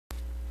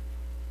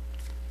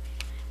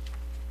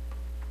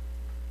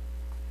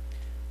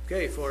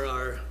Okay, for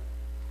our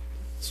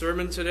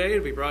sermon today,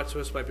 it'll be brought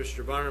to us by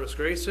Mr. Barnabas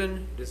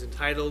Grayson. It is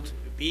entitled,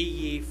 Be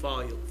Ye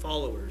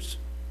Followers.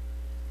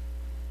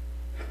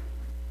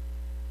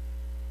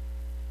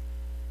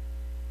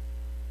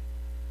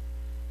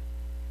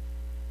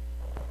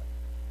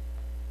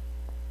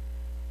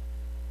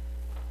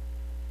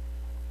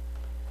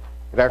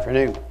 Good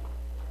afternoon.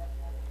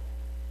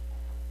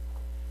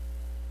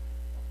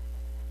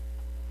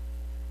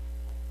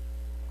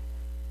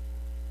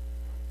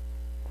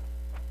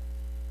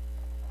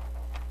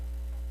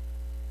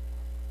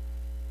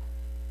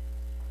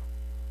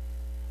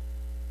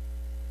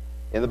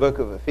 In the book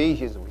of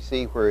Ephesians, we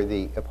see where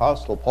the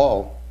Apostle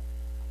Paul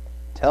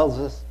tells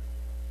us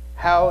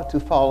how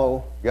to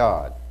follow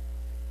God,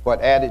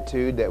 what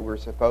attitude that we're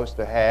supposed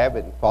to have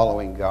in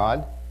following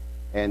God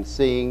and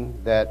seeing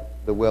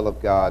that the will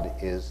of God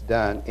is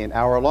done in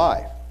our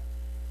life.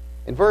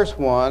 In verse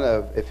 1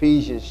 of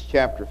Ephesians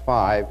chapter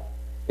 5,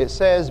 it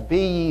says,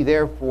 Be ye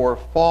therefore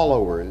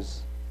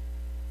followers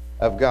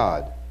of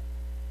God,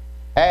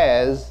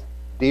 as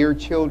dear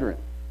children.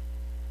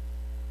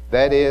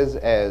 That is,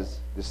 as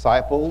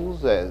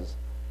disciples, as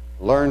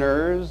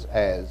learners,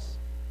 as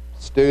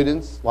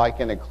students, like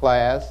in a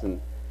class.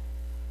 And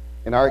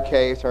in our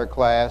case, our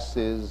class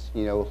is,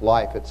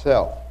 life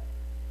itself.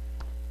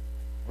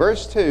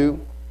 Verse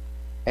 2,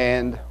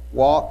 and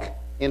walk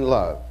in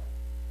love,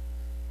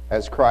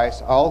 as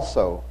Christ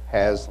also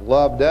has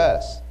loved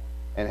us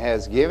and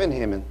has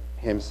given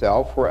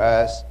himself for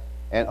us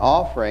an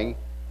offering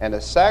and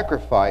a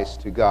sacrifice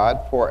to God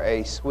for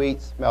a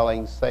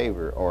sweet-smelling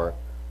savor or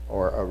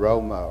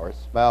aroma or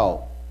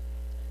smell.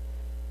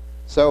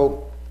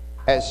 So,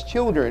 as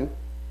children,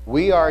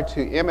 we are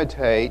to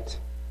imitate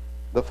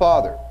the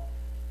Father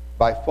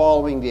by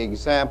following the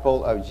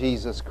example of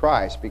Jesus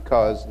Christ,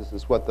 because this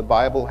is what the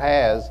Bible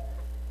has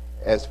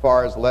as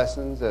far as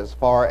lessons, as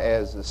far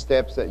as the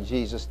steps that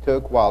Jesus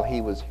took while he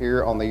was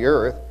here on the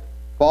earth,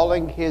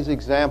 following his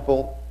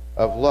example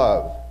of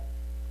love.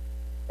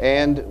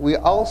 And we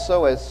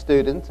also, as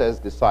students, as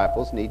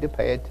disciples, need to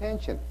pay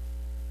attention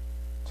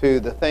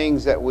to the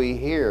things that we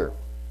hear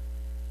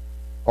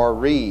or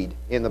read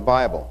in the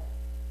Bible.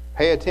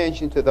 Pay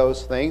attention to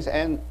those things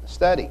and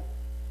study.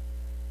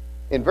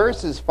 In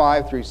verses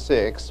 5 through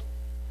 6,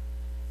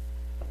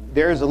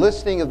 there's a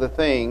listing of the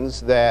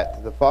things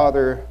that the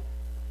Father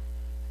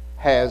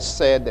has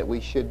said that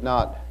we should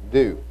not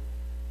do.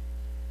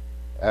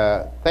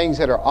 Things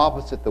that are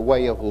opposite the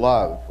way of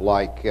love,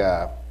 like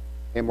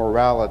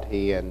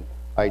immorality and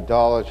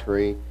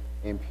idolatry,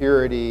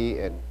 impurity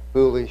and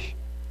foolish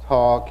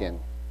talk and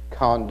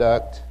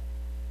conduct.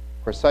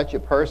 For such a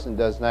person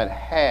does not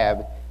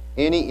have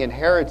any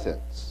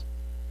inheritance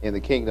in the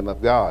kingdom of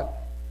God.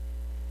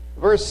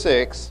 Verse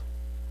 6,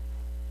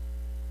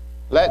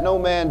 let no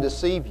man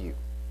deceive you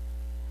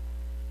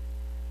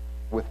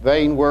with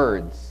vain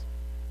words.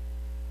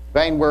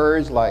 Vain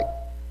words like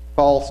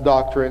false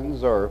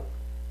doctrines or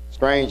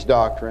strange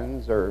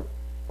doctrines or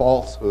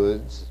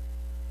falsehoods.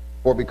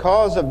 For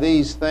because of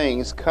these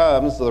things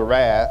comes the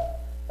wrath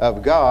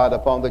of God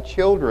upon the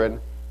children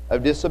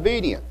of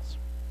disobedience.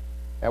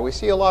 Now we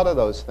see a lot of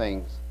those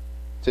things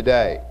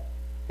today.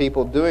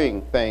 People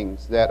doing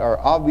things that are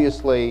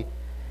obviously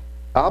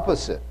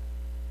opposite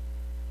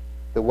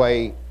the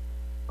way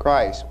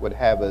Christ would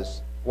have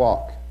us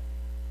walk.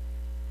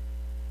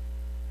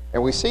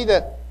 And we see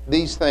that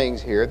these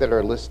things here that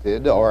are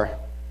listed are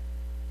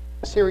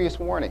serious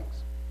warnings.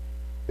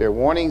 They're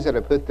warnings that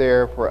are put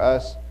there for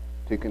us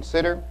to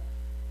consider.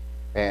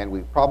 And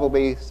we've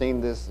probably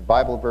seen this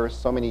Bible verse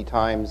so many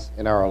times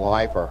in our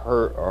life or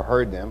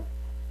heard them.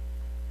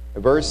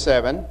 Verse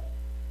 7,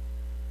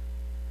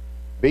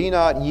 be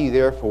not ye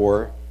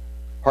therefore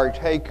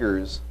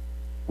partakers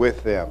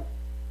with them.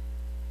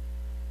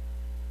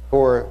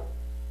 For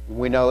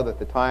we know that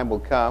the time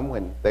will come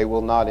when they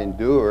will not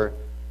endure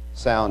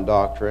sound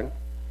doctrine.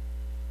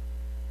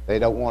 They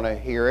don't want to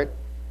hear it.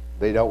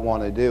 They don't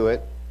want to do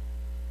it.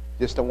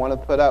 Just don't want to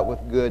put up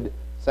with good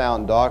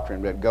sound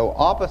doctrine, but go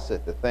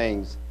opposite the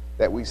things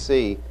that we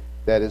see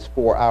that is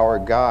for our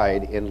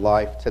guide in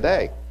life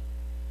today.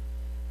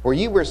 For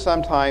ye were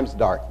sometimes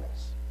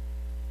darkness,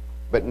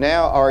 but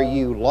now are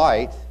you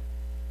light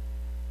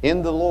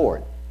in the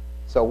Lord.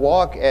 So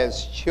walk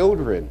as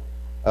children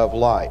of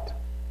light.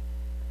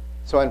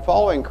 So in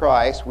following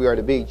Christ, we are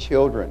to be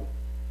children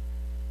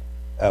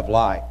of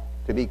light,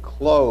 to be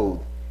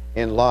clothed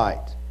in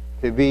light,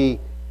 to be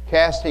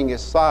casting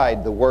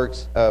aside the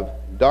works of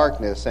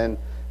darkness and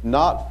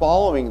not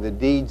following the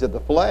deeds of the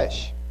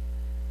flesh.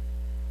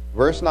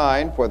 Verse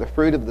 9, for the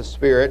fruit of the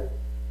Spirit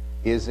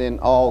is in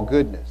all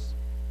goodness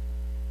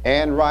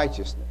and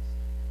righteousness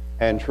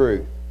and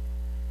truth,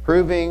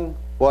 proving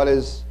what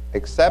is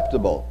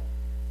acceptable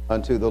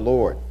unto the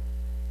Lord.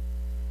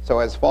 So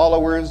as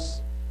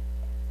followers,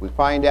 we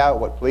find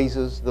out what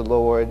pleases the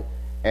Lord,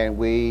 and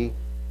we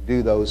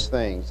do those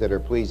things that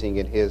are pleasing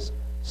in His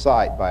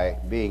sight by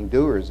being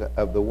doers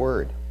of the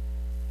Word.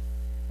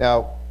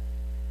 Now,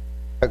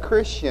 a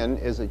Christian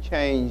is a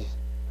changed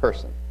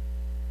person.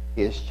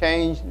 He has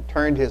changed and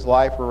turned his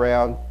life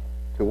around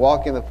to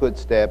walk in the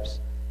footsteps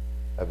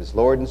of his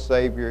Lord and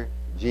Savior,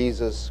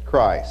 Jesus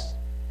Christ.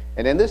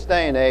 And in this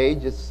day and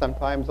age, it's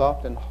sometimes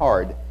often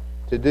hard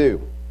to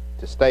do,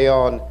 to stay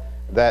on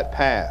that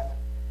path.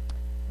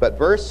 But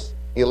verse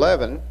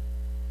 11,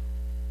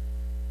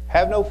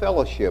 have no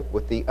fellowship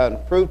with the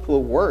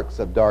unfruitful works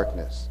of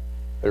darkness,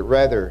 but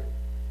rather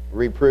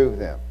reprove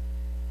them.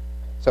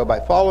 So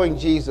by following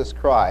Jesus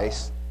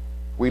Christ,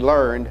 we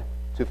learned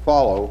to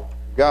follow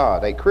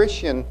God. A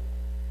Christian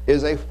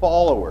is a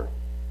follower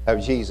of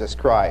Jesus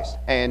Christ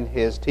and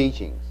his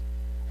teachings.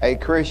 A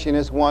Christian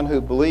is one who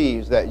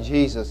believes that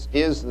Jesus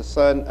is the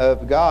Son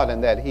of God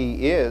and that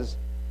he is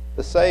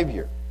the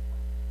Savior.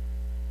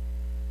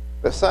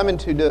 But some in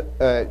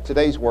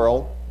today's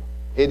world,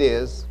 it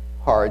is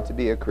hard to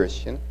be a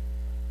Christian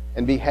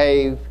and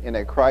behave in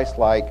a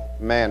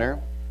Christ-like manner.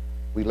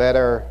 We let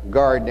our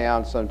guard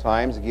down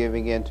sometimes,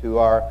 giving into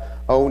our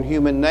own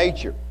human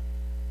nature.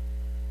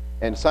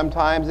 And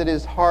sometimes it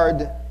is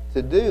hard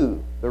to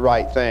do the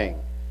right thing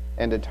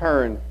and to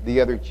turn the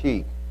other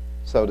cheek,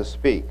 so to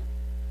speak.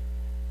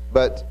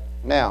 But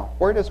now,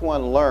 where does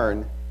one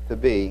learn to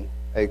be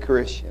a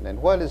Christian?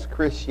 And what is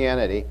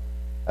Christianity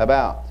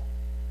about?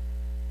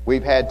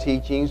 We've had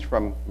teachings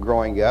from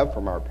growing up,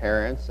 from our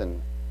parents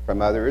and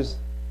from others,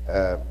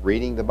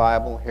 reading the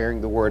Bible,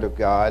 hearing the Word of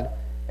God,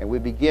 and we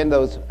begin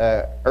those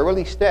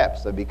early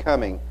steps of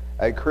becoming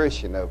a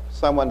Christian, of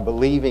someone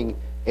believing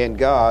in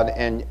God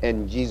and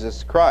in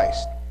Jesus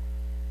Christ.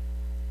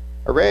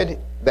 I read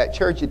that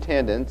church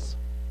attendance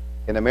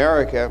in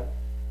America,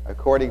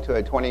 according to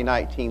a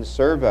 2019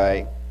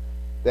 survey,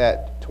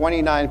 that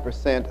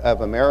 29%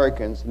 of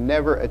Americans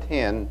never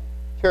attend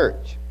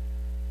church.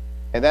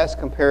 And that's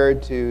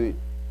compared to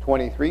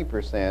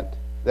 23%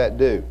 that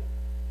do.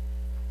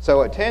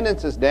 So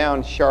attendance is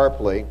down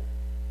sharply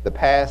the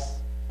past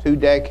 2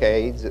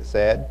 decades, it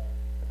said,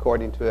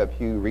 according to a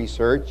Pew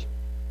Research.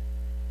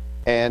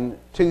 And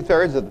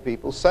 2/3 of the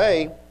people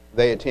say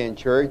they attend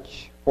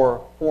church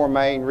for 4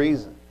 main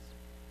reasons.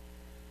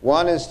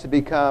 One is to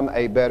become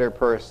a better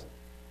person.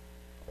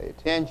 They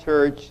attend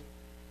church,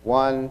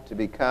 one, to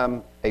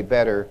become a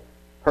better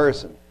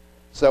person.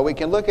 So we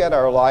can look at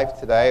our life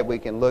today, we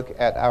can look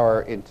at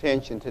our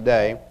intention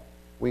today.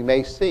 We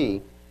may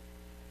see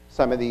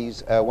some of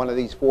these, one of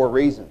these 4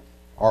 reasons,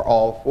 or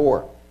all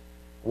 4.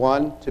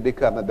 One, to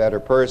become a better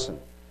person.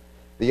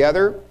 The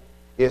other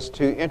is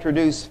to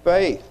introduce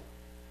faith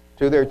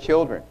to their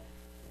children.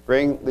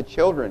 Bring the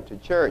children to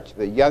church,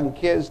 the young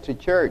kids to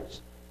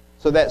church,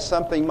 so that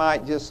something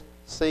might just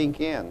sink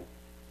in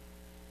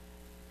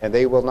and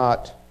they will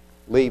not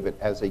leave it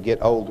as they get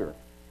older.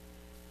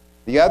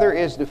 The other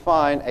is to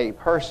find a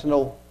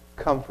personal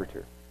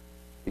comforter,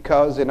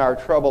 because in our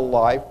troubled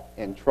life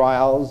and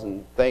trials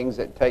and things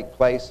that take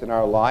place in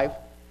our life,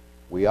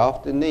 we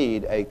often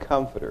need a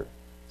comforter,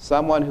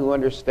 someone who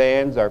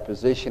understands our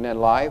position in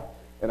life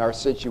and our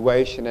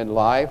situation in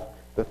life,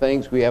 the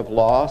things we have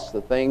lost,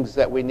 the things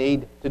that we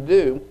need to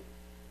do.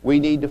 We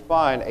need to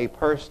find a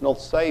personal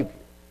Savior,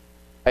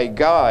 a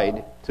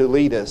guide to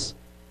lead us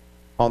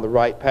on the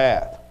right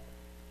path.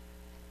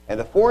 And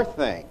the 4th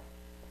thing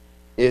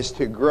is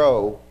to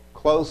grow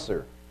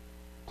closer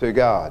to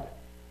God,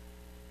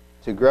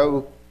 to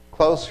grow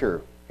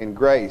closer in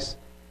grace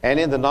and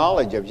in the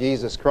knowledge of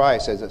Jesus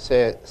Christ, as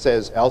it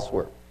says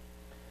elsewhere.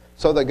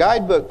 So the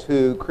guidebook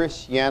to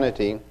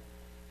Christianity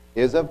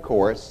is, of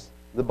course,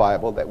 the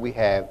Bible that we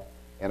have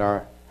in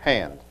our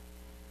hand.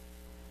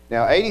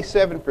 Now,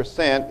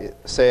 87%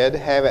 said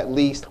have at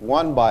least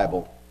one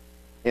Bible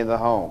in the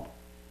home.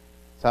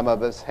 Some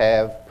of us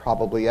have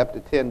probably up to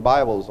 10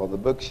 Bibles on the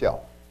bookshelf,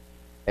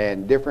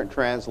 and different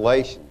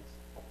translations,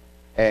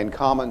 and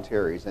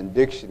commentaries, and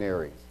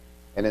dictionaries,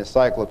 and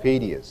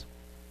encyclopedias.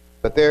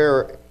 But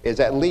there is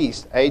at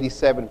least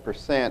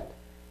 87%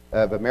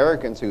 of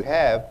Americans who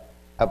have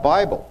a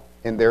Bible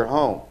in their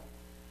home.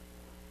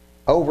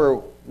 Over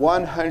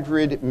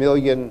 100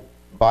 million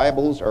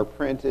Bibles are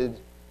printed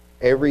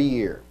every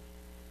year.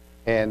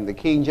 And the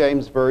King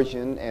James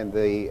Version and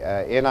the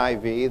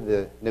NIV,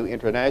 the New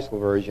International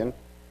Version,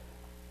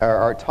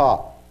 are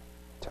top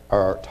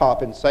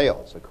in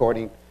sales,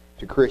 according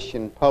to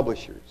Christian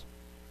publishers.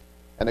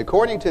 And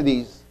according to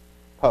these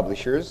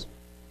publishers,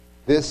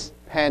 this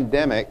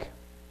pandemic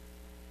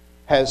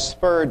has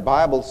spurred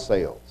Bible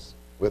sales,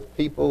 with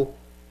people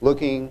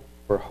looking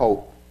for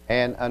hope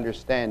and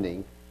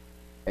understanding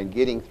and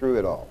getting through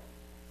it all.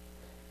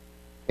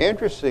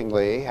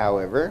 Interestingly,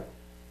 however,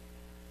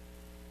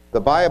 the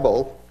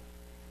Bibles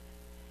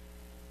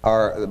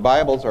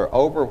are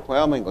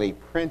overwhelmingly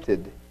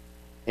printed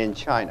in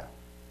China.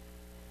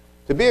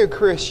 To be a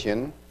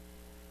Christian,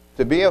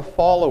 to be a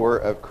follower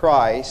of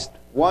Christ,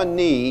 one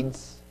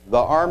needs the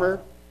armor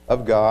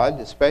of God,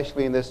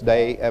 especially in this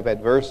day of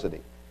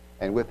adversity.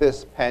 And with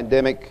this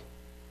pandemic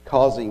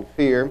causing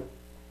fear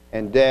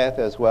and death,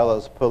 as well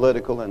as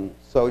political and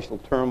social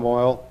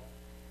turmoil,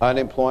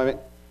 unemployment,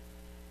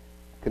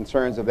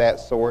 concerns of that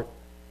sort,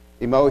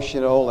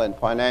 emotional and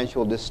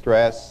financial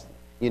distress,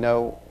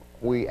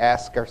 we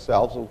ask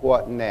ourselves,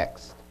 what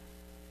next?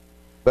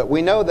 But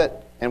we know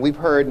that And we've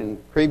heard in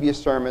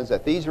previous sermons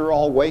that these are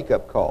all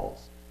wake-up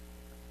calls,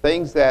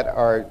 things that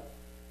are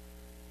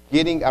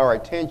getting our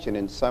attention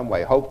in some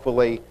way,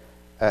 hopefully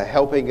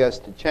helping us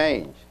to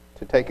change,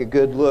 to take a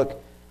good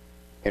look,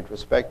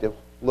 introspective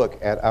look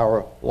at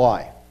our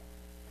life.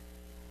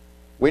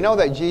 We know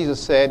that Jesus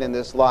said, in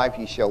this life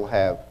you shall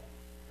have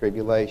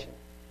tribulation,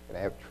 you're going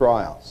to have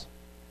trials.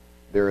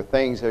 There are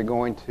things that are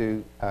going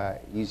to,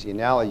 use the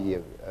analogy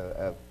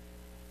of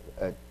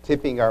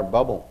tipping our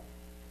bubble,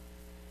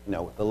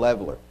 with the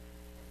leveler.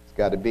 It's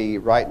got to be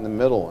right in the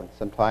middle, and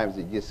sometimes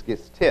it just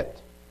gets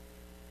tipped.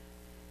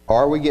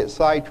 Or we get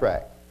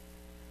sidetracked,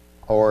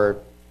 or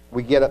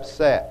we get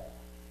upset.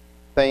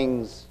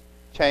 Things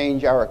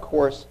change our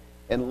course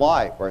in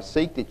life, or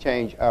seek to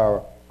change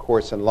our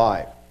course in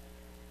life.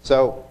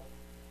 So,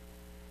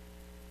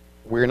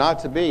 we're not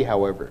to be,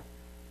 however,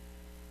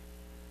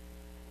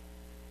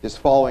 just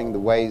following the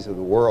ways of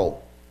the world,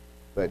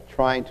 but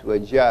trying to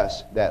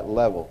adjust that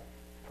level,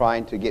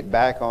 trying to get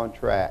back on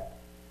track,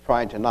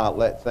 trying to not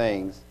let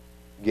things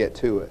get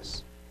to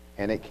us.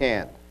 And it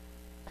can.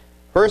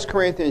 1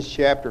 Corinthians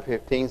chapter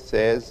 15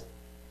 says,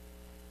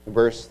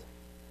 verse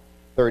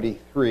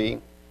 33,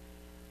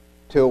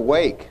 to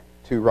awake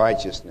to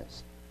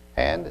righteousness,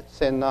 and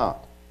sin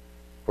not.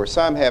 For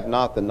some have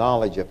not the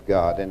knowledge of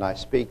God, and I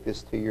speak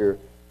this to your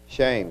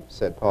shame,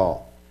 said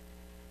Paul.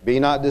 Be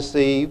not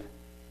deceived,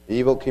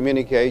 evil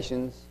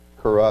communications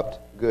corrupt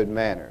good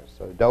manners.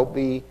 So don't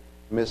be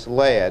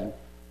misled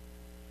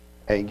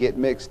and get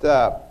mixed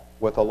up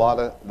with a lot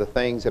of the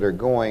things that are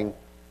going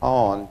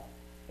on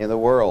in the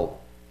world.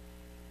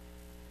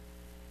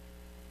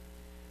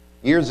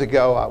 Years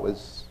ago, I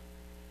was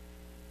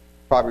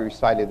probably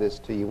recited this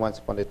to you once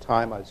upon a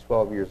time. I was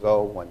 12 years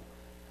old when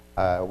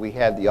we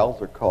had the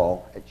altar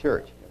call at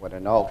church. What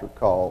an altar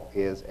call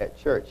is at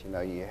church.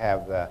 You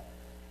have the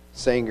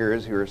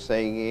singers who are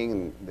singing,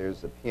 and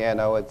there's a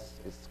piano. It's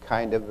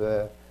kind of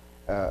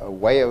a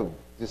way of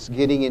just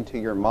getting into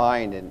your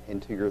mind and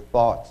into your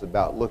thoughts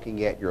about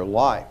looking at your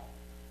life.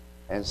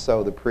 And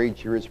so the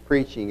preacher is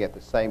preaching at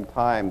the same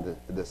time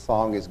the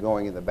song is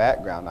going in the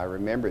background. I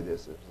remember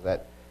this. It was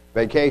at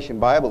Vacation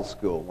Bible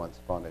School once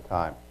upon a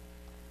time.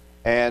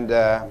 And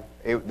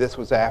this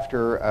was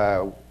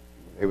after,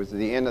 it was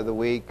the end of the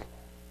week,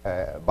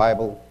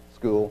 Bible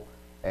school,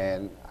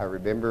 and I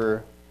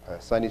remember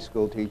a Sunday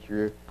school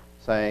teacher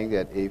saying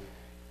that if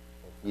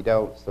you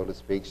don't, so to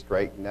speak,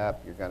 straighten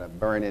up, you're going to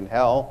burn in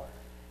hell.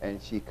 And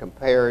she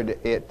compared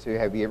it to,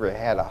 have you ever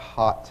had a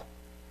hot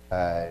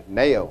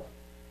nail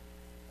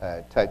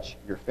touch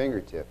your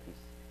fingertip?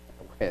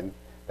 And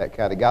that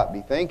kind of got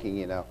me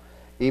thinking,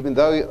 even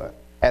though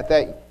at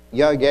that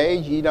young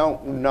age you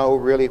don't know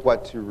really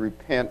what to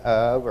repent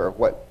of or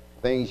what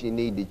things you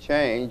need to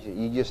change,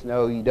 you just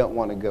know you don't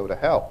want to go to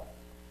hell.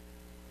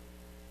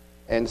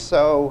 And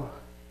so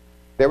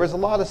there was a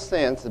lot of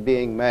sense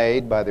being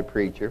made by the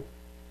preacher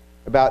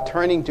about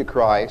turning to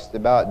Christ,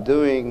 about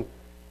doing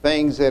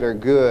things that are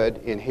good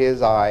in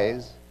His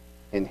eyes,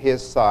 in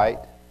His sight,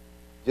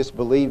 just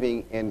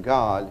believing in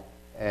God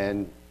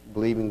and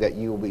believing that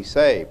you will be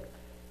saved.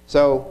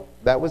 So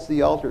that was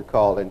the altar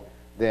call, and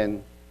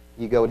then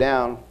you go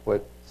down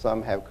what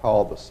some have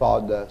called the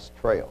sawdust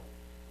trail.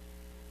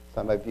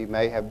 Some of you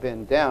may have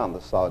been down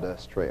the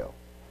sawdust trail.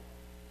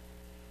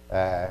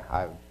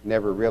 I've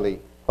never really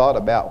thought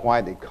about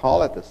why they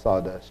call it the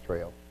sawdust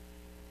trail,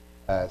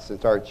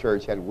 since our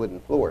church had wooden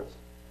floors.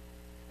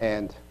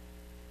 And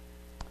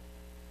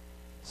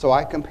so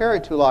I compare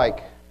it to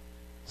like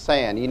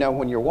sand.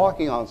 When you're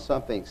walking on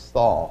something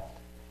soft,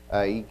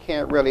 you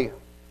can't really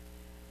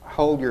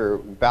hold your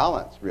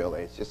balance,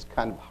 really. It's just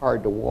kind of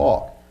hard to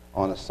walk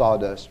on a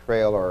sawdust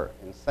trail or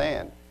in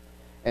sand.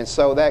 And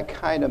so that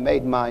kind of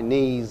made my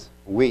knees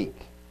weak.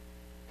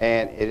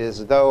 And it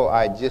is as though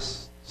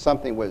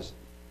something was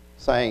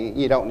saying,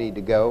 you don't need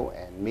to go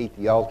and meet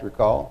the altar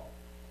call,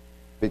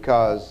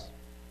 because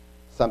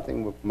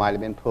something might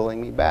have been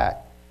pulling me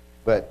back.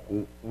 But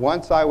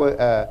once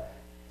I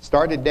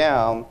started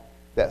down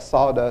that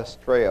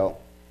sawdust trail,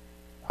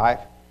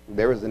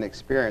 there was an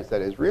experience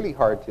that is really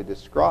hard to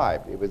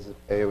describe. It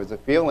was a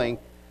feeling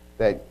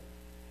that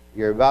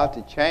you're about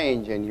to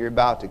change and you're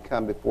about to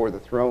come before the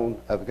throne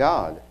of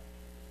God.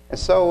 And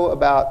so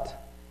about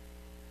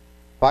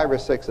 5 or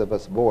 6 of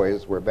us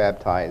boys were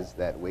baptized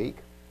that week.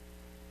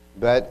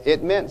 But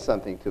it meant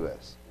something to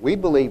us. We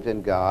believed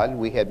in God.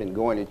 We had been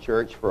going to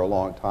church for a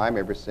long time,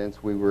 ever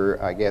since we were,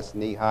 I guess,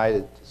 knee-high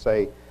to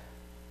say,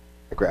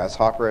 a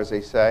grasshopper, as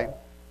they say.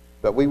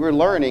 But we were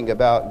learning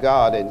about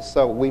God, and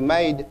so we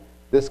made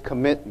this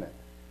commitment.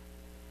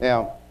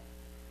 Now,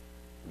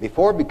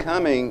 before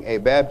becoming a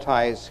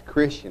baptized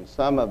Christian,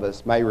 some of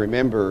us may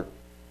remember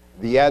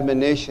the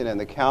admonition and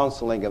the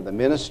counseling of the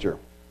minister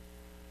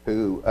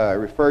who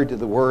referred to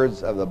the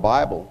words of the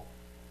Bible,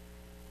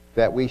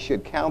 that we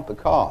should count the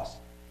cost,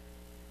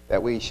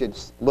 that we should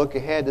look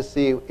ahead to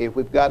see if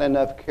we've got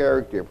enough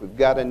character, if we've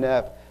got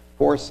enough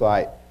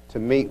foresight to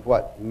meet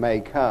what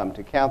may come,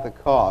 to count the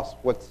cost,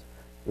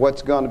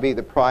 what's going to be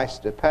the price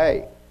to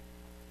pay.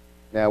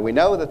 Now, we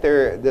know that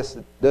this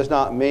does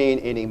not mean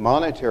any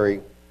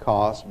monetary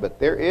cost, but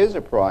there is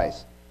a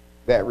price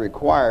that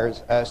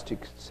requires us to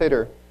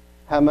consider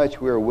how much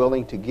we are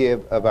willing to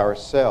give of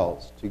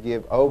ourselves, to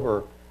give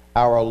over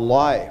our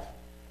life,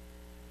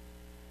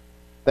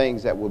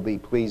 things that will be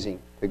pleasing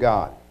to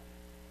God.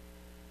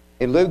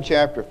 In Luke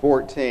chapter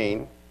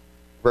 14,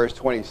 verse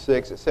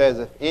 26, it says,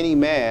 "If any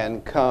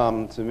man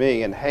come to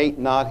me and hate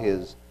not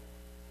his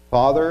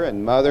father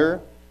and mother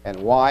and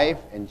wife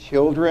and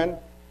children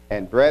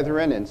and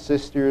brethren and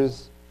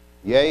sisters,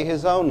 yea,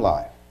 his own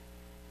life,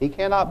 he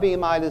cannot be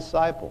my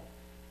disciple."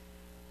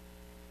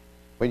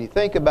 When you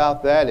think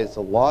about that, it's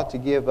a lot to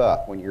give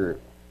up when you're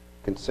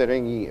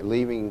considering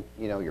leaving,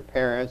 your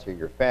parents or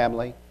your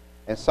family.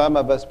 And some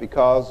of us,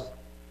 because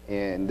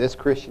in this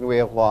Christian way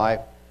of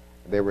life,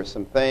 there were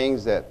some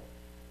things that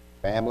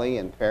family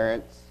and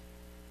parents,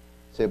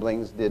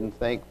 siblings didn't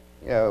think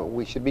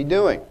we should be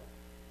doing.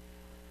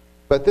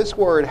 But this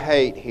word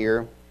hate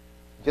here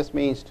just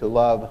means to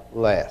love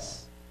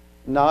less.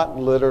 Not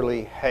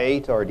literally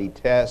hate or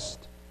detest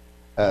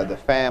the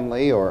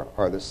family or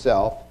the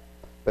self,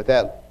 but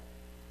that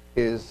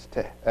is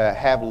to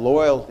have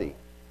loyalty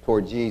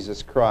toward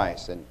Jesus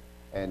Christ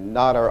and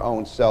not our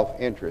own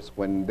self-interest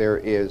when there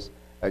is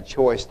a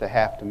choice to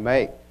have to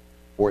make.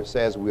 For it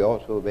says we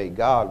ought to obey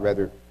God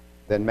rather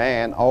than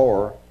man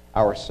or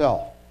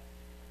ourselves.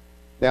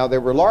 Now,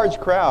 there were large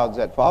crowds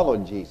that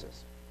followed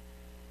Jesus,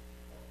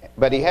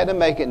 but he had to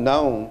make it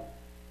known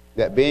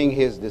that being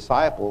his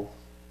disciples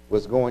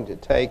was going to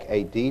take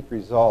a deep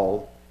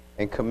resolve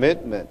and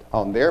commitment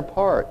on their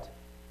part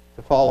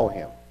to follow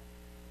him.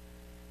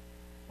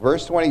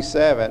 Verse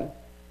 27,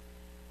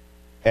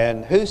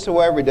 "And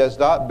whosoever does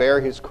not bear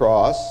his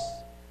cross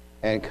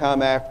and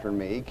come after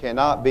me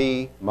cannot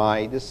be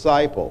my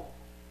disciple."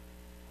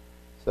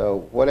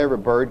 So whatever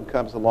burden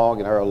comes along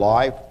in our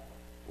life,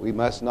 we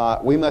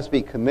must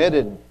be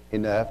committed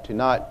enough to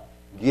not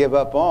give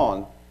up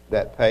on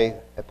that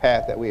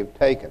path that we have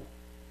taken.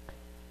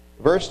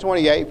 Verse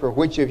 28, "For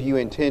which of you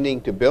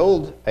intending to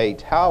build a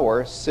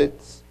tower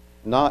sits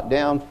not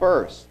down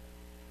first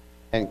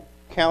and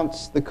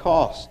counts the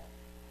cost,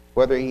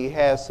 whether he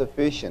has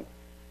sufficient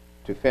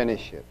to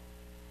finish it,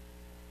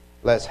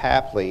 lest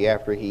haply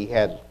after he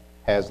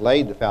has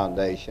laid the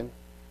foundation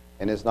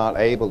and is not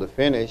able to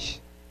finish,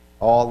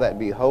 all that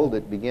behold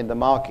it begin to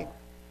mock him,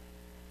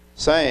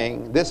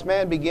 saying, This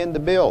man began to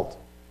build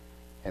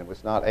and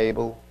was not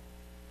able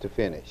to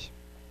finish."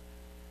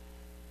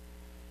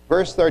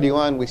 Verse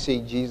 31, we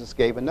see Jesus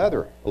gave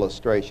another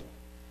illustration,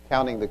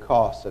 counting the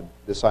cost of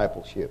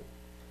discipleship.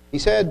 He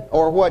said,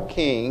 "Or what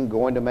king,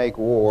 going to make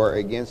war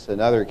against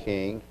another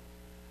king,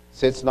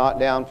 sits not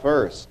down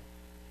first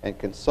and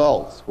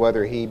consults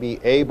whether he be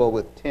able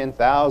with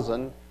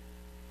 10,000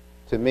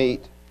 to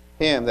meet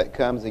him that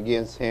comes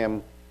against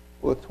him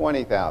with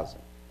 20,000.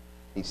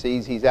 He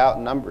sees he's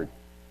outnumbered.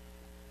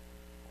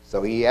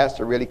 So he has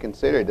to really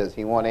consider, does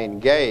he want to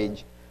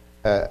engage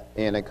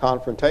in a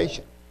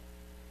confrontation?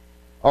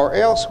 Or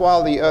else,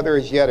 while the other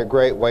is yet a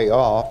great way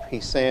off, he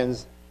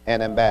sends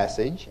an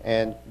ambassage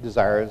and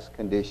desires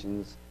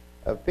conditions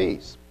of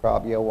peace.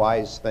 Probably a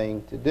wise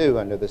thing to do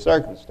under the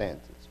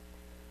circumstances.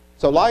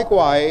 So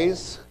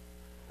likewise,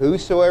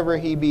 whosoever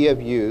he be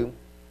of you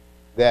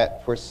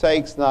that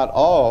forsakes not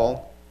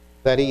all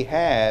that he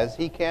has,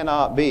 he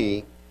cannot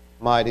be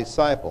my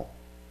disciple.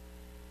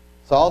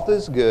 Salt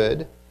is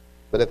good,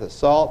 but if the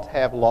salt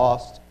have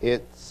lost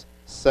his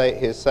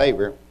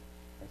savor,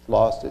 it's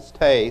lost its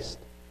taste,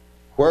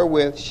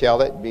 wherewith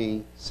shall it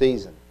be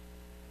seasoned?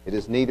 It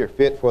is neither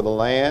fit for the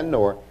land,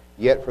 nor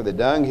yet for the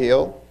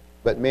dunghill,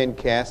 but men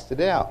cast it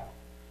out.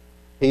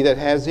 He that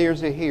has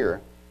ears to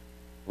hear,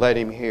 let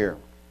him hear.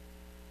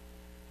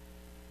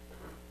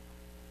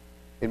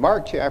 In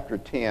Mark chapter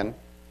 10,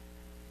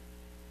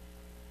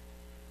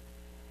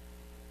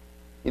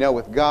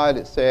 with God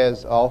it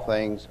says all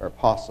things are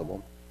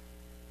possible.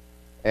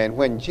 And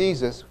when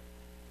Jesus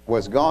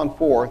was gone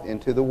forth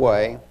into the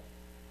way,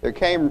 there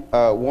came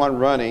one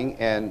running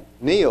and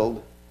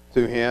kneeled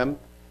to him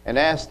and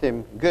asked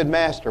him, Good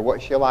master,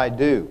 what shall I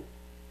do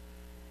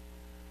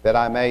that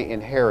I may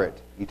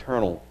inherit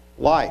eternal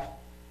life?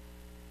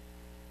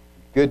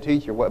 Good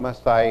teacher, what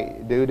must I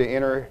do to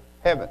enter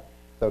heaven,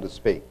 so to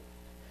speak?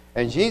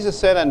 And Jesus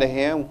said unto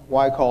him,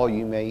 Why call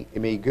you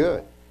me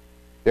good?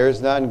 There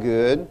is none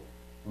good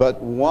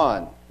but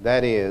one,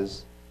 that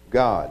is,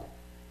 God.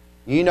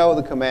 You know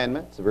the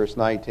commandments, verse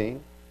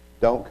 19.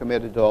 Don't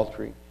commit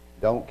adultery.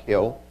 Don't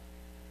kill.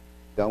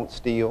 Don't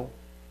steal.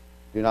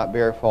 Do not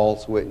bear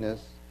false witness.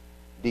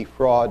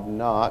 Defraud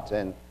not.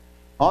 And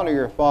honor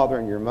your father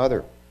and your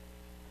mother.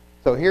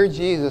 So here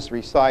Jesus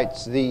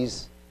recites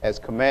these as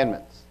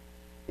commandments.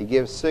 He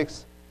gives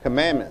 6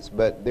 commandments,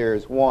 but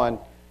there's one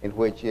in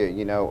which,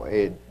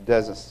 it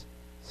doesn't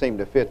seem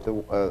to fit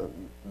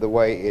the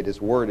way it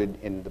is worded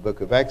in the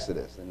book of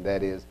Exodus, and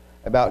that is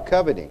about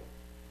coveting.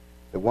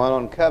 The one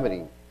on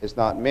coveting is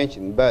not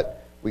mentioned,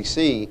 but we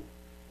see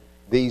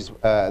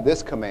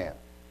this command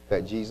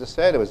that Jesus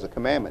said it was a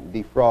commandment,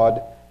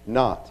 defraud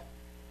not,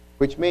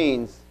 which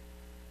means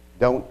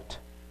Don't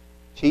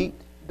cheat,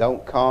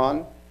 don't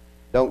con,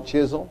 don't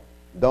chisel,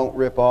 don't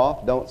rip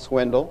off, don't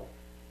swindle.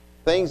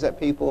 Things that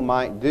people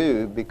might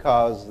do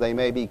because they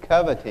may be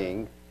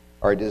coveting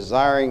or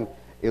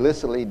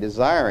illicitly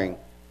desiring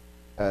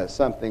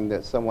something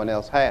that someone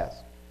else has.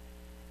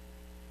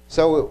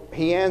 So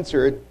he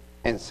answered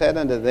and said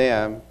unto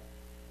them,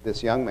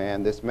 this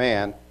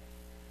man,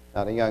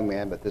 not a young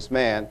man, but this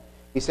man,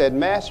 he said,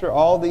 Master,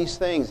 all these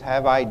things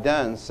have I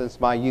done since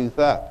my youth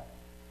up.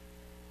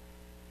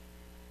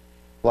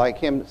 Like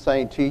him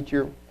saying,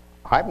 Teacher,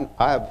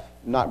 I've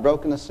not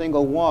broken a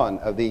single one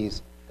of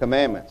these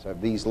commandments,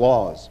 of these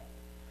laws.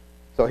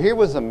 So here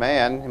was a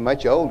man,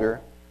 much older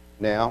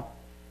now,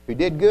 who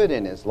did good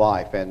in his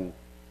life and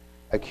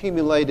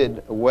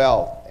accumulated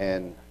wealth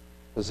and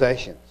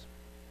possessions.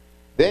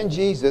 Then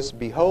Jesus,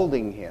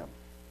 beholding him,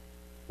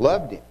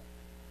 loved him,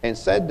 and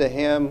said to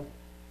him,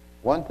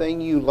 One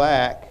thing you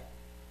lack,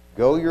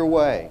 go your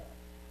way,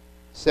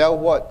 sell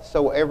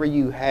whatsoever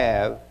you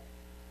have,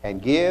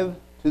 and give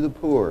to the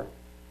poor,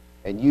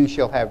 and you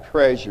shall have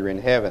treasure in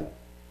heaven.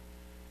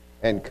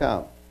 And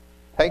come,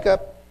 take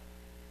up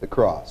the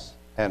cross,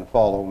 and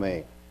follow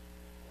me.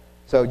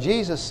 So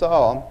Jesus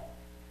saw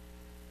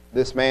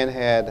this man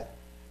had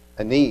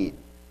a need,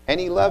 and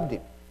he loved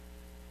him.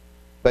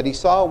 But he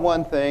saw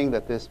one thing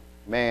that this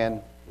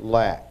man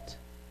lacked,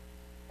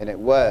 and it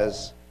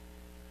was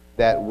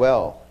that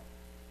wealth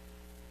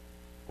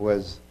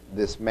was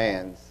this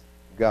man's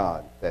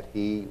God that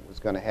he was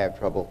going to have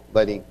trouble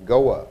letting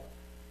go of.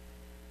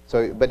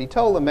 But he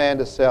told the man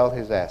to sell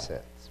his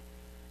assets,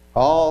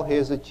 all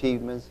his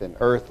achievements and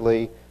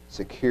earthly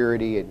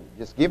security, and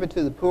just give it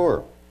to the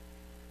poor.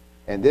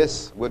 And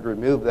this would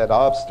remove that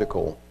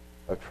obstacle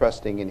of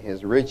trusting in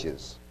his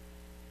riches,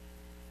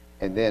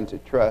 and then to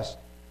trust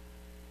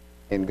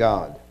in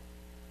God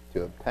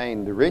to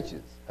obtain the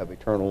riches of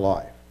eternal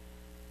life.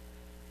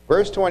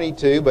 Verse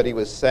 22, but he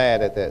was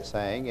sad at that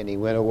saying, and he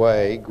went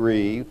away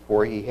grieved,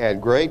 for he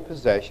had great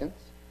possessions.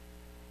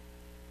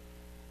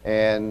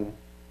 And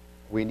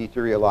we need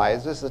to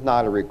realize this is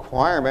not a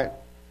requirement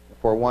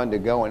for one to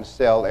go and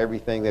sell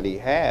everything that he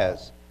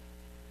has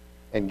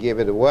and give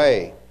it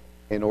away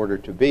in order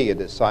to be a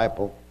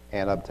disciple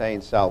and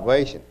obtain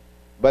salvation.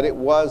 But it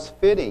was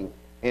fitting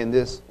in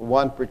this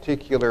one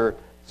particular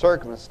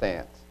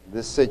circumstance,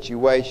 this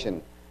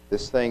situation,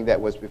 this thing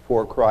that was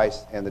before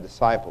Christ and the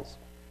disciples.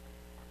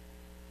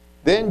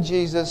 Then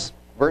Jesus,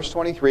 verse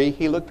 23,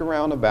 he looked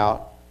around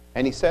about,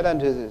 and he said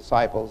unto his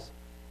disciples,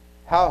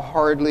 How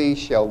hardly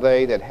shall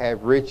they that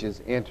have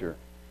riches enter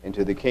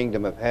into the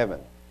kingdom of heaven?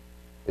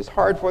 It's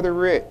hard for the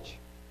rich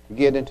to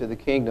get into the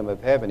kingdom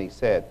of heaven, he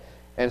said.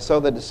 And so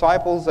the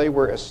disciples, they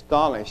were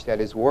astonished at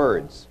his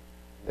words.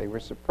 They were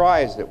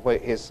surprised at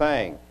what he's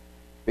saying,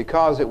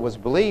 because it was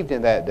believed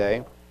in that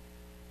day,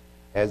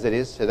 as it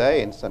is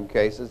today in some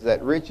cases,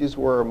 that riches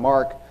were a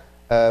mark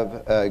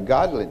of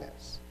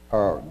godliness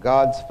or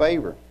God's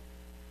favor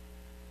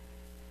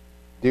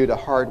due to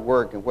hard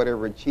work and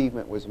whatever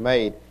achievement was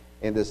made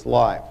in this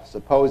life,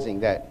 supposing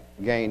that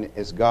gain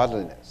is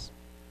godliness.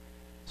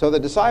 So the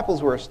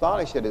disciples were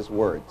astonished at his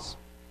words.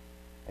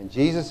 And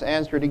Jesus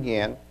answered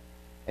again,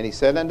 and he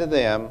said unto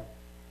them,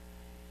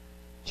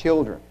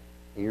 Children.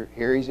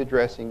 Here he's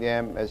addressing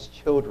them as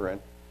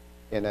children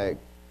in a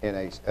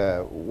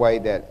way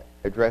that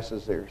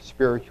addresses their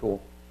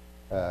spiritual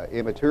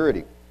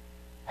immaturity.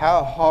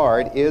 How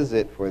hard is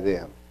it for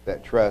them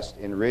that trust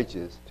in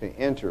riches to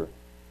enter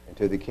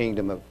into the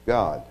kingdom of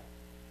God?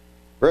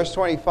 Verse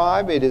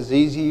 25, it is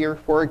easier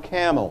for a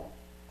camel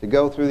to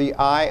go through the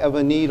eye of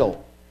a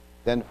needle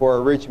than for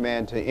a rich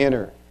man to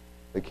enter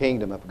the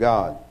kingdom of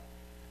God.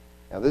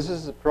 Now this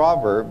is a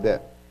proverb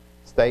that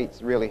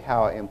states really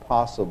how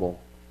impossible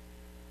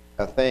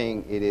a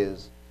thing it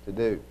is to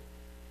do.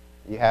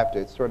 You have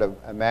to sort of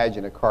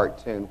imagine a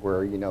cartoon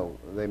where,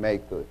 they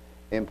make the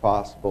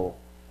impossible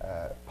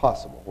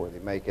possible, where they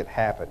make it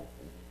happen.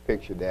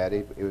 Picture that.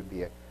 It would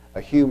be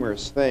a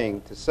humorous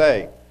thing to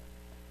say.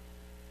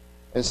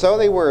 And so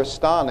they were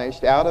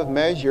astonished out of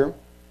measure,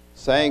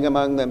 saying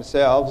among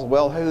themselves,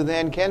 Well, who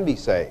then can be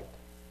saved?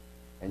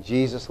 And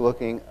Jesus,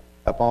 looking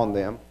upon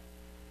them,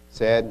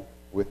 said,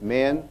 With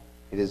men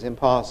it is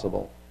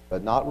impossible,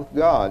 but not with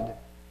God,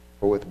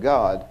 for with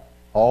God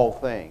all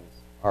things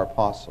are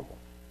possible.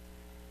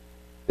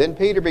 Then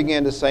Peter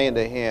began to say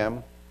unto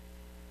him,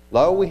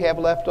 Lo, we have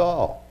left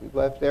all. We've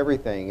left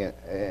everything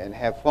and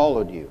have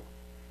followed you.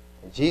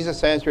 And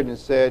Jesus answered and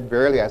said,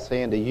 Verily I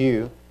say unto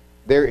you,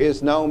 there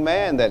is no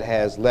man that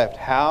has left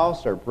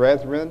house or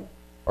brethren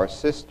or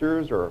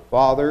sisters or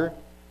father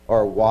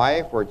or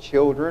wife or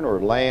children or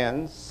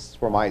lands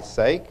for my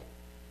sake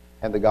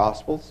and the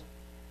gospel's.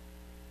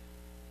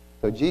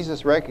 So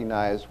Jesus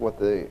recognized what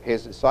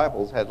his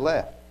disciples had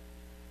left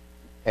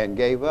and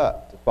gave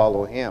up to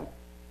follow him.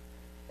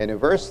 And in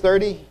verse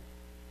 30,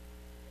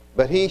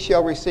 But he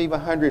shall receive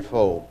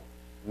 100-fold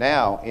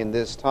now in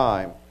this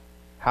time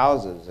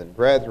houses and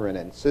brethren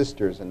and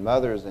sisters and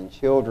mothers and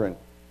children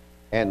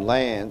and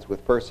lands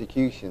with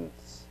persecutions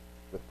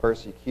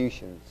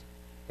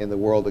in the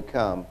world to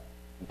come,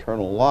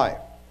 eternal life.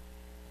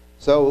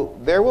 So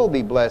there will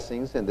be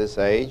blessings in this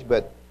age,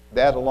 but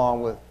that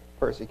along with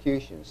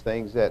persecutions,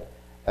 things that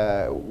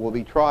will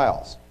be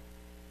trials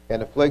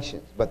and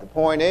afflictions. But the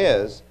point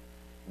is,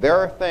 there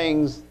are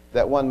things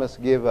that one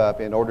must give up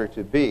in order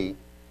to be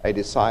a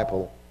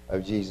disciple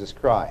of Jesus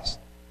Christ.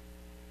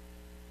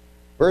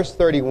 Verse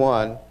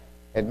 31,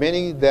 and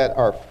many that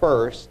are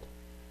first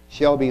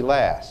shall be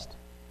last,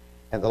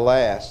 and the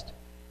last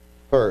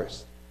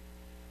first.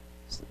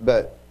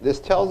 But this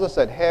tells us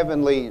that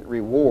heavenly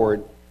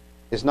reward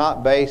is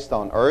not based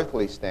on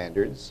earthly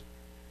standards,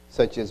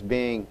 such as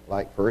being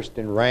like first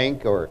in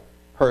rank or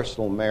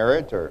personal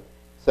merit or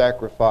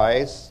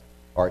sacrifice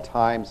or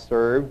time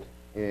served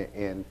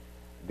in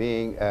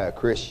being a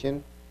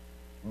Christian,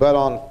 but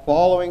on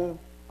following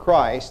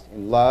Christ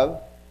in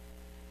love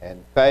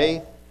and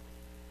faith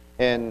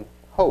and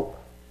hope.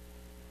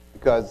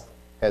 Because,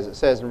 as it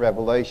says in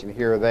Revelation,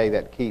 here are they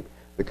that keep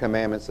the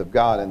commandments of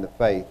God and the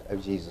faith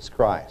of Jesus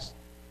Christ.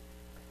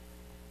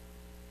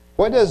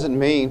 What does it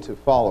mean to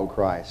follow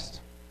Christ,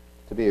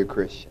 to be a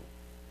Christian?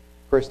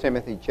 1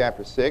 Timothy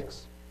chapter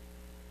 6,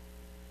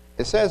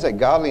 it says that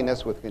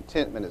godliness with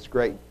contentment is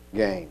great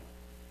gain.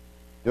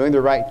 Doing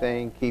the right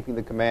thing, keeping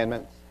the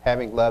commandments,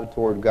 having love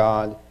toward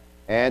God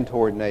and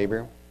toward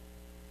neighbor,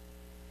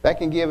 that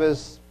can give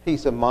us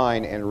peace of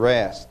mind and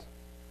rest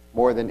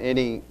more than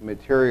any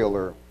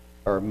material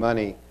or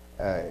money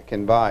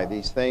can buy.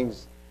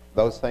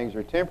 Those things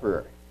are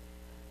temporary.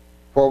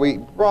 For we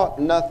brought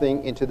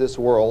nothing into this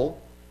world,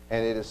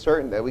 and it is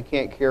certain that we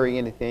can't carry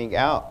anything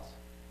out.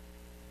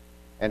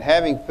 And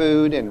having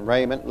food and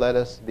raiment, let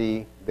us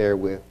be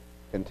therewith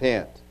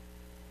content.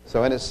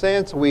 So in a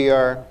sense, we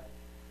are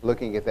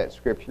looking at that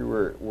scripture.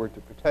 We're to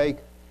partake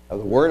of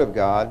the Word of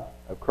God,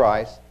 of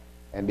Christ,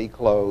 and be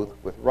clothed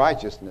with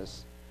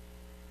righteousness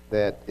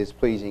that is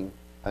pleasing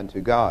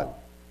unto God.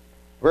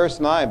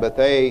 Verse 9, but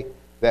they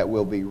that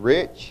will be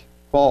rich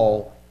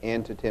fall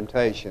into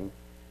temptation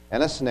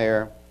and a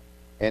snare,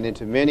 and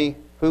into many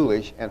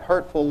foolish and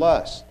hurtful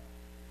lusts,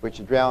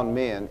 which drown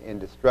men in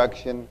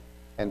destruction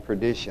and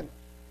perdition.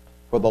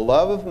 For the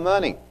love of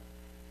money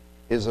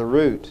is the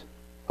root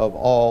of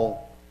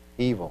all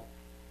evil,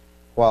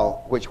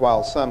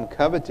 while some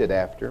coveted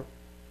after,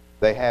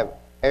 they have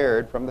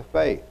erred from the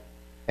faith,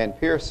 and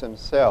pierced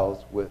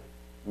themselves with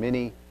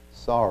many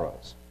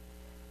sorrows.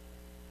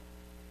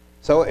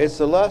 So it's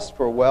the lust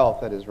for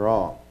wealth that is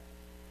wrong,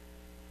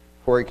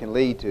 for it can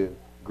lead to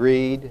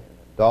greed, and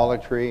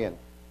idolatry, and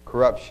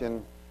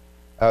corruption,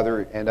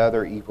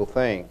 other evil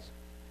things.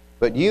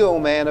 But you, O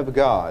man of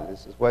God,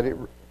 this is what it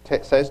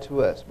says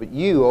to us, but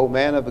you, O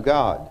man of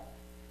God,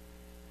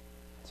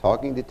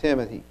 talking to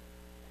Timothy,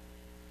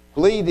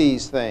 flee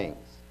these things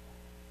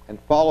and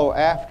follow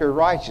after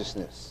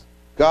righteousness,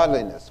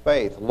 godliness,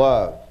 faith,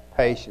 love,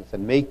 patience,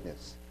 and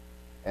meekness,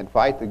 and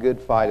fight the good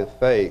fight of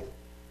faith,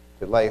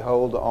 to lay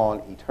hold on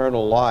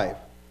eternal life,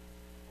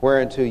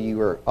 whereunto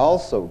you are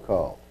also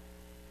called.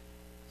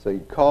 So you're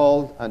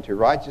called unto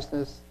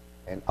righteousness,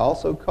 and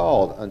also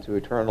called unto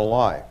eternal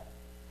life,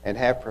 and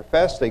have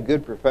professed a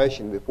good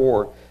profession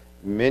before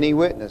many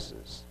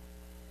witnesses.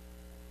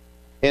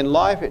 In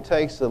life, it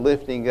takes the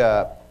lifting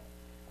up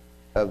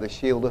of the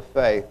shield of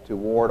faith to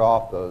ward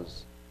off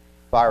those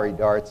fiery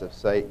darts of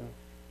Satan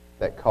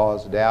that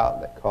cause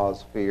doubt, that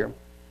cause fear,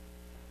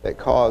 that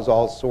cause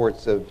all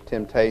sorts of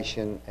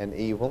temptation and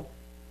evil.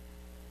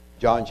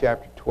 John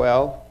chapter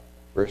 12,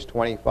 verse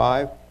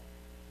 25,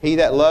 he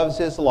that loves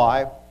his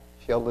life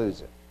shall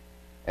lose it,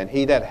 and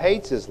he that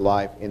hates his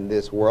life in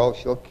this world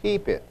shall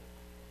keep it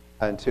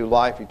unto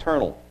life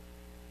eternal.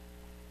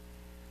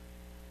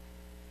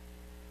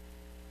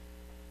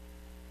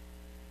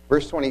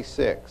 Verse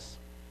 26,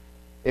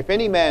 if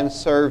any man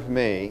serve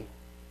me,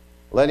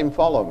 let him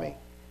follow me.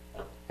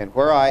 And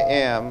where I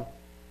am,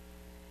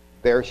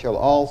 there shall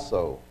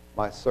also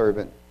my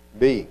servant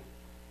be.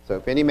 So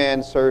if any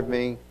man serve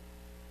me,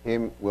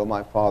 him will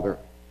my Father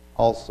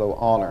also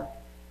honor.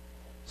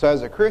 So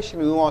as a Christian,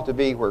 we want to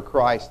be where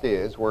Christ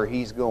is, where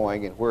he's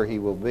going, and where he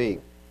will be.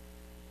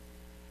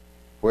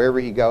 Wherever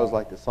he goes,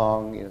 like the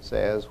song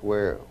says,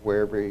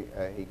 wherever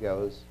he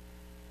goes,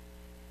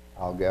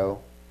 I'll go.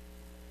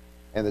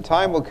 And the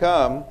time will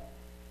come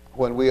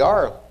when we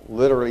are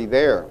literally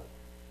there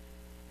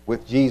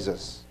with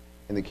Jesus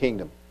in the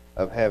kingdom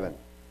of heaven.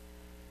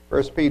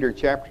 1 Peter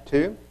chapter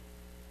 2,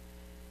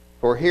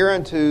 for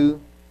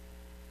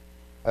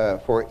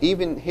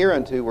even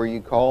hereunto were you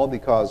called,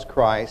 because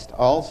Christ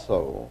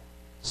also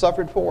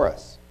suffered for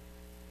us,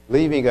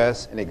 leaving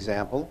us an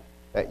example,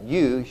 that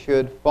you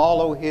should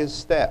follow his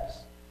steps,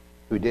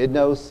 who did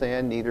no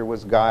sin, neither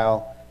was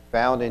guile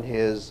found in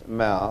his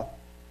mouth,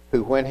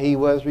 who when he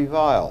was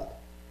reviled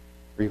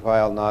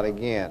not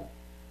again.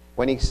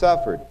 When he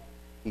suffered,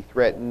 he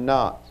threatened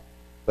not,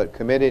 but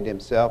committed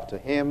himself to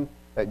him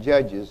that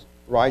judges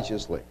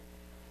righteously,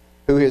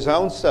 who his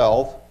own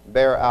self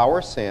bare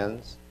our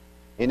sins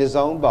in his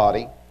own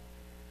body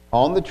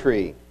on the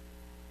tree,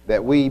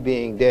 that we,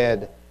 being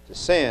dead to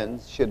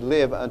sins, should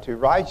live unto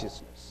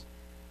righteousness,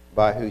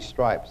 by whose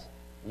stripes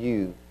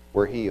you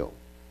were healed.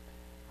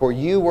 For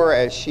you were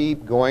as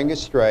sheep going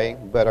astray,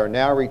 but are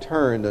now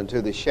returned unto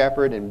the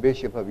shepherd and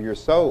bishop of your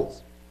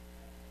souls.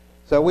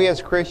 So we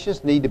as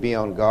Christians need to be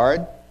on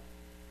guard,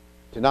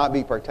 to not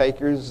be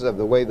partakers of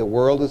the way the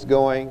world is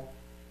going,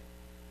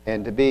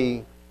 and to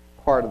be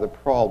part of the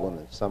problem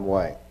in some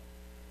way.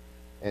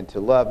 And to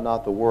love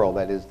not the world,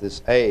 that is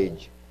this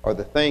age, or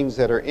the things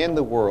that are in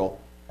the world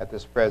at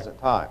this present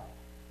time.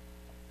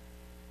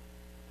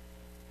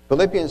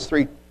 Philippians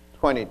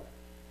 3:20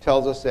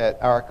 tells us that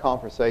our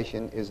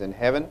conversation is in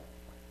heaven,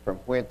 from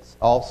whence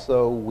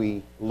also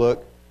we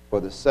look for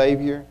the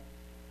Savior,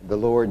 the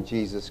Lord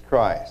Jesus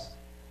Christ.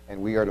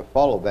 And we are to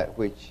follow that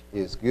which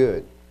is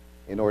good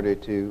in order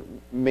to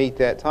meet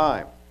that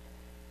time.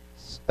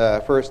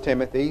 1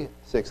 Timothy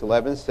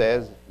 6:11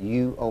 says,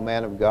 you, O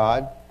man of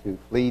God, to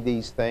flee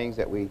these things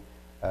that we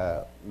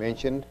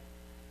mentioned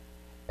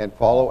and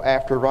follow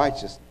after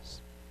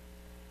righteousness.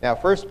 Now,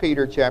 1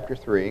 Peter chapter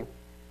 3,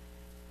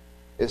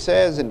 it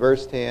says in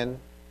verse 10,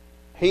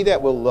 he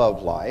that will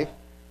love life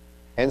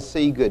and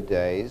see good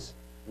days,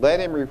 let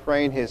him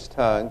refrain his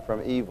tongue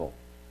from evil,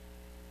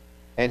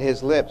 and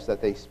his lips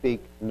that they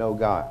speak no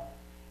guile.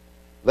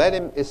 Let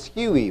him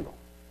eschew evil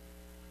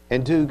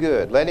and do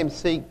good. Let him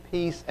seek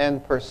peace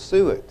and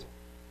pursue it,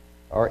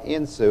 or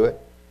ensue it.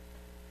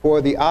 For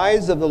the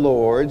eyes of the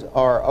Lord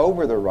are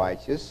over the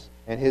righteous,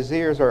 and his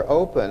ears are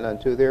open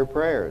unto their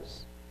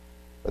prayers.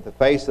 But the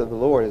face of the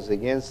Lord is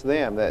against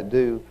them that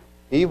do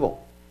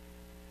evil.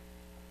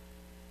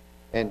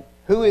 And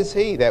who is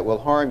he that will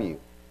harm you,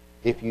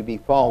 if you be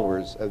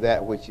followers of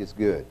that which is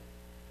good?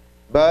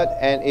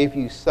 And if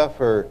you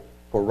suffer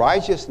for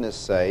righteousness'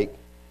 sake,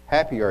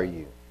 happy are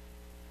you.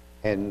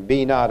 And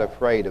be not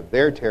afraid of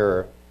their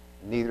terror,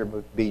 neither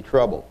be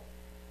troubled.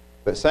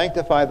 But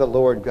sanctify the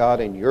Lord God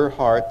in your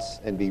hearts,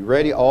 and be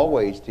ready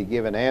always to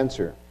give an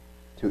answer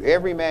to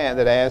every man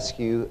that asks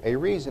you a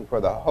reason for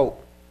the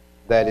hope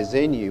that is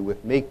in you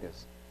with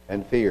meekness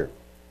and fear.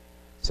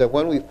 So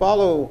when we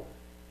follow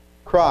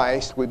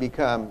Christ, we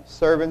become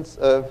servants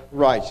of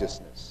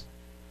righteousness,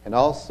 and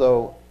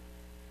also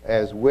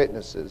as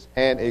witnesses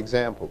and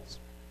examples.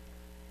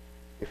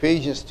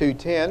 Ephesians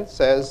 2:10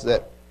 says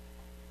that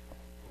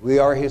we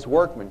are his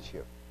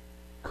workmanship,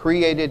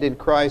 created in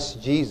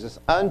Christ Jesus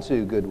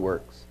unto good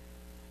works,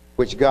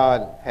 which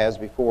God has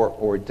before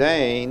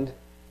ordained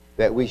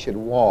that we should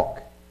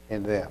walk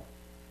in them.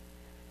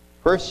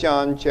 1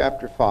 John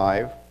chapter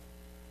 5,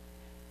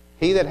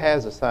 he that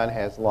has a son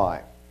has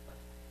life.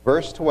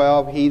 Verse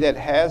 12, he that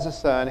has a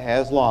son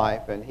has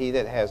life, and he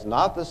that has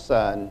not the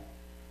son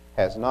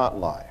has not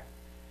life.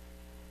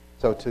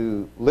 So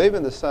to live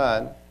in the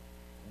Son,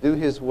 do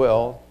his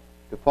will,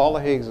 to follow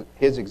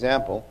his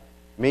example,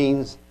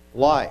 means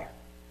life.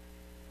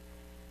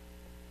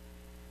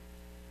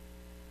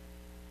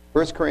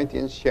 1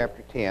 Corinthians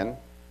chapter 10,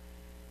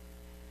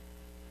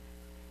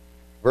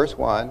 verse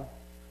 1,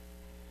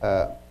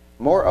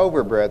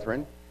 moreover,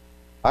 brethren,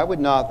 I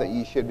would not that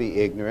ye should be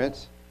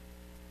ignorant,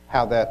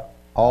 how that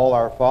all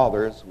our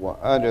fathers were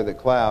under the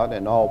cloud,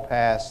 and all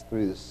passed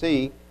through the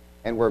sea,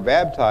 and were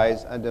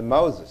baptized unto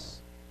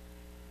Moses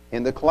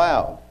in the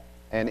cloud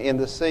and in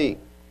the sea,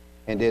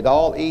 and did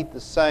all eat the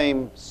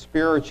same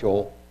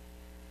spiritual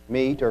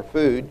meat or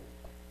food,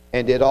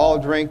 and did all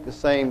drink the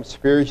same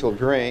spiritual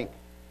drink,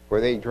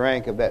 for they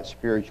drank of that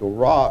spiritual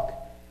rock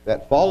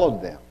that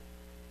followed them.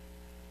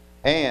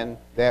 And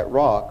that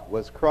rock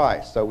was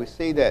Christ. So we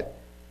see that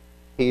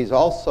he's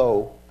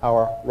also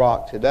our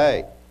rock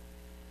today.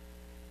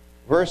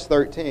 Verse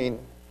 13,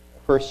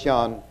 1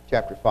 John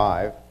chapter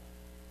 5,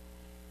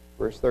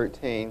 verse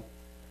 13,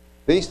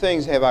 these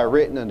things have I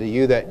written unto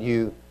you, that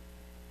you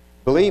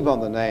believe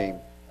on the name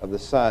of the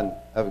Son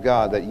of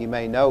God, that you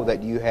may know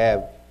that you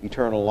have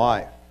eternal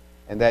life,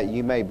 and that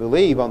you may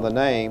believe on the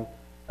name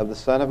of the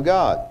Son of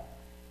God.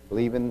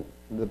 Believe in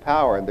the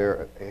power and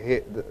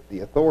the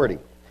authority.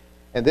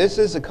 And this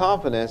is the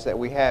confidence that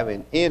we have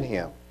in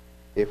him.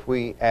 If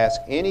we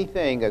ask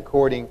anything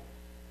according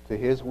to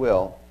his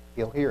will,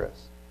 he'll hear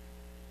us.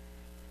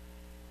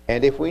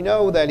 And if we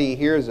know that he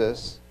hears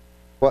us,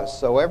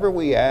 whatsoever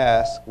we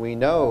ask, we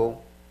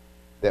know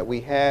that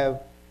we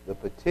have the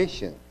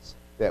petitions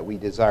that we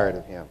desired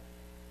of him.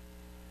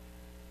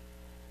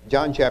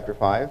 John chapter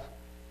 5.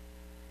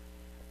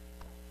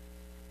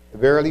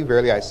 Verily,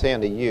 verily, I say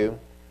unto you,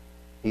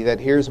 he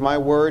that hears my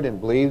word and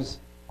believes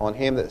on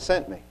him that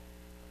sent me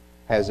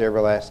has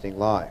everlasting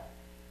life,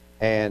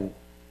 and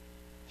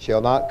shall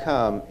not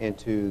come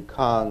into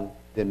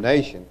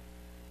condemnation,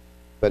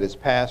 but is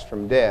passed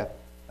from death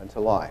unto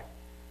life.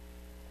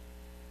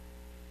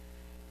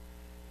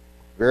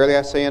 Verily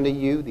I say unto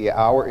you, the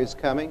hour is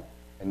coming,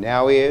 and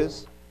now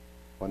is,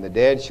 when the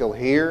dead shall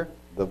hear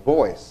the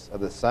voice of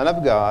the Son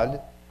of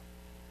God,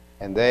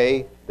 and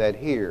they that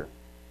hear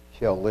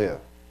shall live.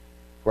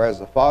 For as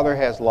the Father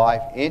has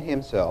life in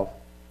himself,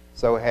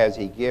 so has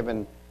he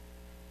given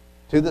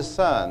to the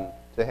Son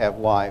to have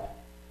life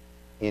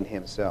in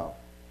himself.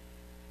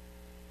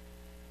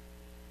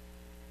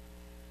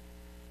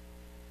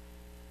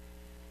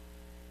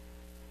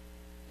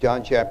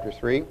 John chapter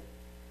 3,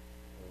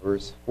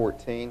 verse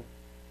 14.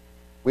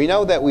 We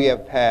know that we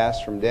have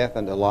passed from death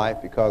unto life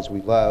because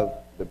we love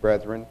the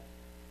brethren.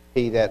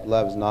 He that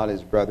loves not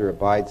his brother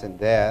abides in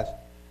death.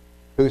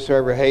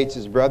 Whosoever hates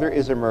his brother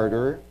is a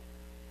murderer,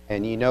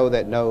 and ye know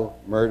that no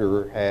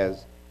murderer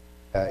has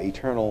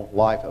eternal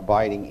life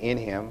abiding in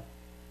him.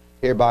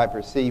 Hereby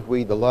perceive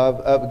we the love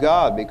of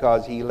God,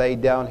 because he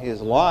laid down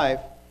his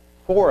life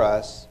for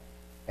us,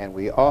 and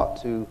we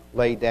ought to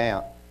lay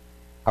down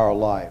our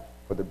life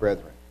for the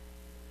brethren.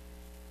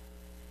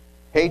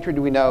 Hatred,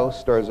 we know,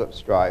 stirs up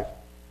strife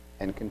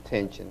and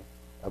contention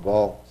of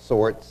all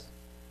sorts,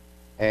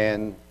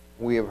 and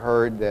we have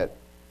heard that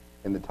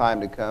in the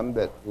time to come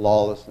that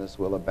lawlessness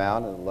will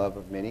abound, and the love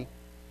of many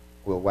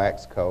will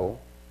wax cold.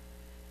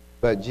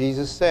 But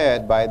Jesus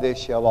said, by this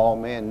shall all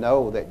men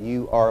know that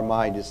you are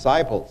my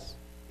disciples,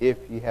 if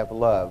you have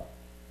love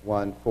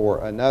one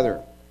for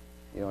another.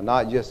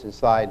 Not just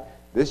inside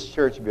this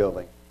church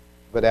building,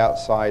 but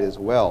outside as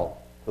well,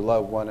 to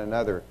love one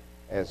another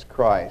as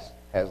Christ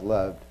has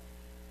loved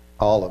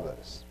all of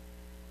us.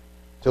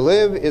 To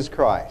live is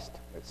Christ,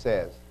 it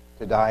says.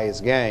 To die is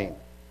gain.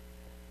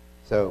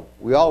 So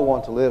we all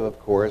want to live, of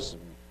course,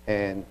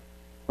 and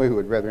we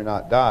would rather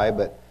not die,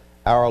 but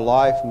our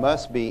life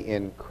must be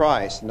in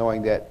Christ,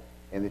 knowing that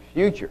in the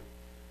future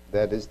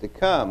that is to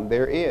come,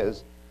 there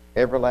is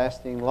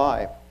everlasting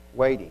life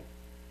waiting.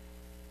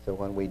 So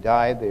when we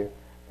die,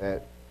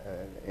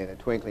 in a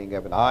twinkling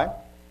of an eye,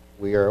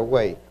 we are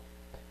awake.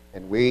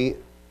 And we,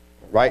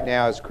 right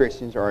now as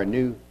Christians, are a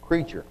new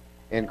creature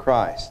in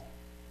Christ.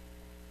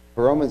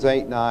 Romans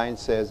 8:9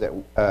 says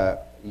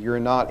that you're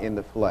not in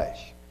the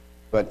flesh,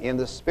 but in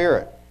the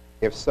Spirit,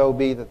 if so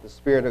be that the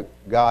Spirit of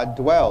God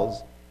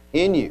dwells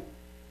in you.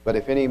 But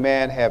if any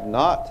man have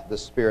not the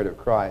Spirit of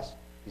Christ,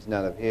 he's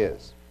none of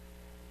his.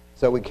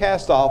 So we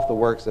cast off the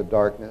works of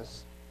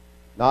darkness,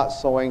 not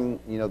sowing,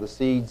 the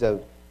seeds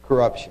of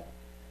corruption.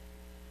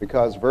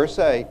 Because verse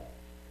 8,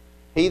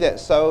 he that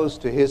sows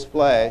to his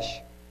flesh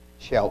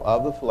shall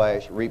of the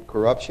flesh reap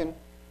corruption,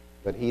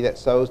 but he that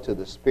sows to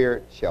the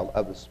Spirit shall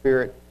of the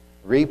Spirit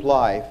reap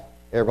life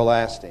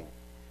everlasting.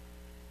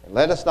 And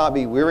let us not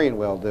be weary in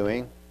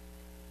well-doing,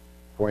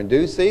 for in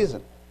due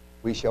season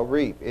we shall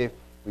reap, if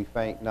we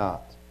faint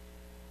not.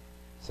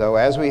 So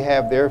as we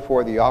have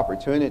therefore the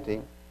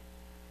opportunity,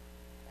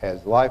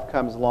 as life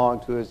comes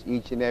along to us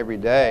each and every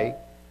day,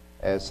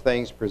 as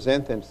things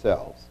present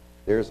themselves,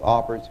 there's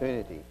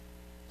opportunity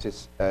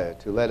to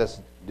let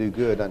us do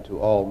good unto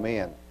all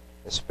men,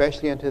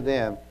 especially unto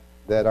them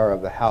that are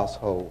of the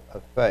household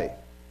of faith.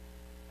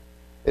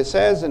 It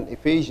says in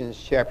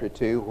Ephesians chapter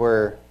 2,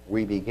 where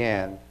we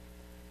began,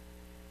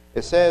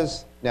 it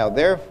says, now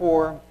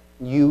therefore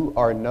you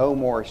are no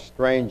more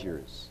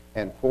strangers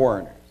and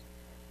foreigners,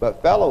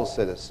 but fellow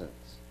citizens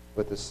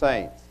with the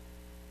saints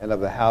and of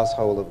the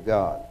household of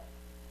God.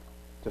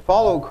 To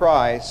follow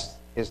Christ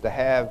is to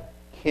have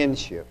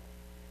kinship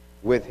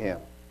with him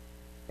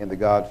in the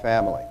God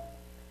family.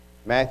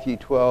 Matthew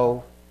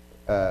 12,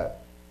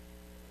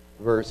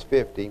 verse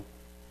 50,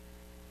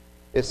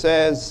 it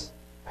says,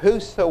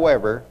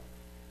 whosoever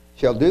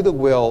shall do the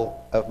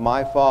will of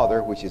my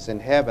Father which is in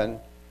heaven,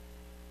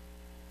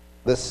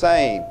 the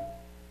same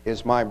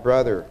is my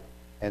brother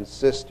and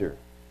sister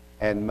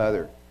and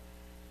mother.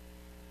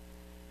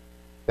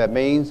 That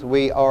means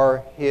we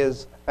are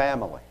his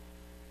family,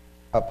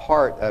 a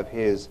part of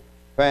his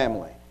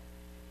family.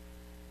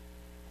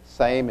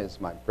 Same as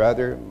my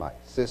brother, my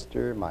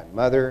sister, my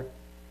mother.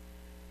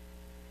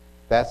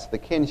 That's the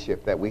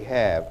kinship that we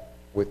have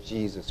with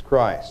Jesus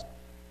Christ.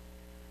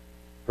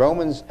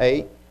 Romans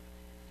 8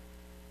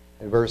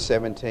 and verse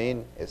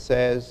 17, it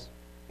says,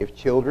 if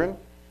children,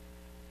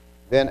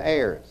 then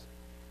heirs.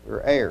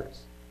 We're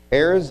heirs.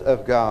 Heirs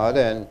of God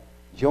and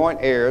joint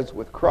heirs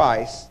with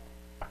Christ,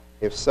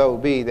 if so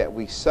be that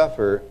we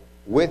suffer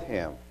with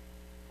him,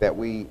 that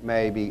we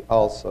may be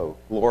also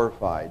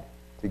glorified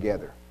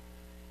together.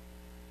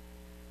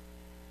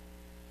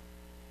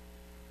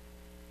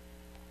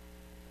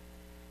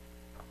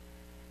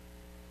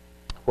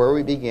 Where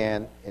we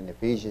began in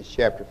Ephesians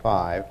chapter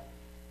 5,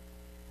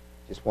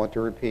 just want to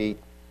repeat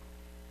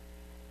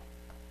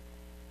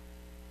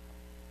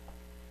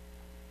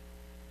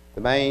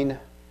the main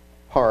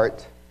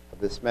part of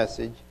this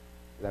message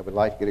that I would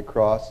like to get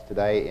across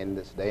today in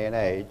this day and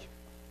age.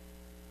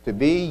 To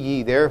be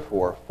ye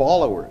therefore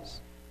followers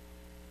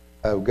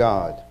of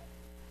God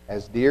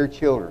as dear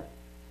children,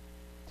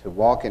 to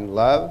walk in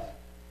love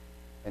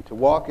and to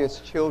walk as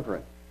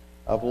children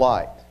of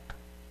light.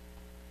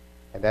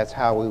 And that's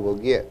how we will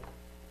get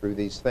through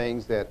these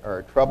things that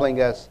are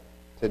troubling us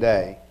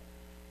today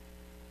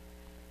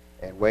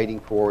and waiting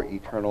for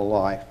eternal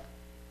life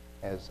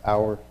as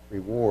our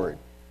reward.